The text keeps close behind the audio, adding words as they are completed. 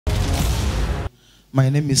My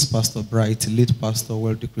name is Pastor Bright, lead pastor,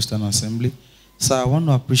 Wealthy Christian Assembly. Sir, I want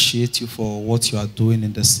to appreciate you for what you are doing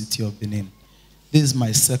in the city of Benin. This is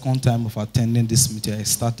my second time of attending this meeting. I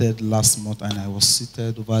started last month and I was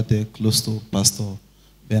seated over there close to Pastor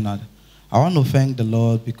Bernard. I want to thank the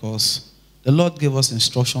Lord because the Lord gave us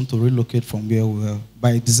instruction to relocate from where we were.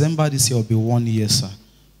 By December this year, it will be 1 year, sir,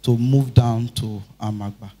 to move down to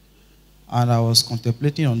Amagba. And I was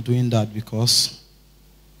contemplating on doing that because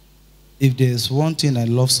if there's one thing I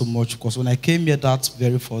love so much, because when I came here that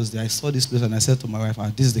very first day, I saw this place and I said to my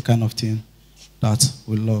wife, this is the kind of thing that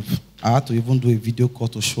we love. I had to even do a video call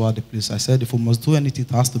to show her the place. I said, if we must do anything,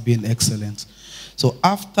 it has to be in excellence. So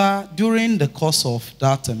during the course of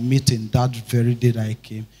that meeting, that very day that I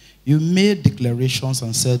came, you made declarations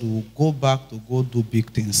and said, we'll go back to go do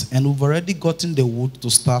big things. And we've already gotten the wood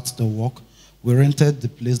to start the work. We rented the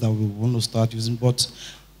place that we want to start using, but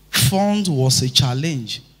funds was a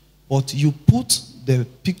challenge. But you put the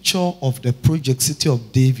picture of the project City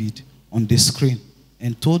of David on the screen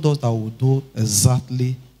and told us that we'll do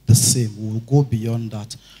exactly the same. We'll go beyond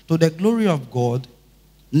that. To the glory of God,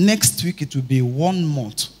 next week it will be 1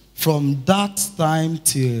 month. From that time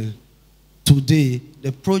till today,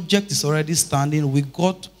 the project is already standing. We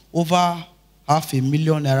got over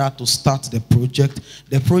 $500,000 to start the project.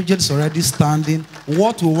 The project is already standing.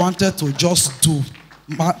 What we wanted to just do,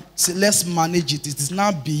 let's manage it. It is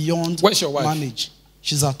now beyond. Where's your wife? Manage.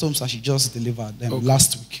 She's at home, so she just delivered them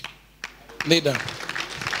last week. Lay down.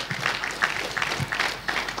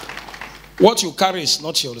 What you carry is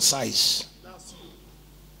not your size.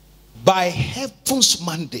 By heaven's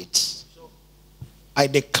mandate, I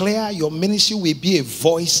declare your ministry will be a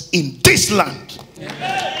voice in this land.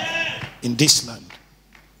 In this land.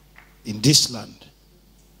 In this land.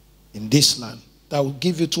 In this land. That will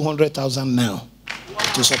give you 200,000 now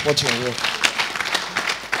to support your work.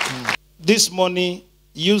 This money,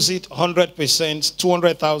 use it 100%,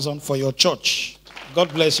 200,000 for your church.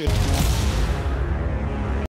 God bless you.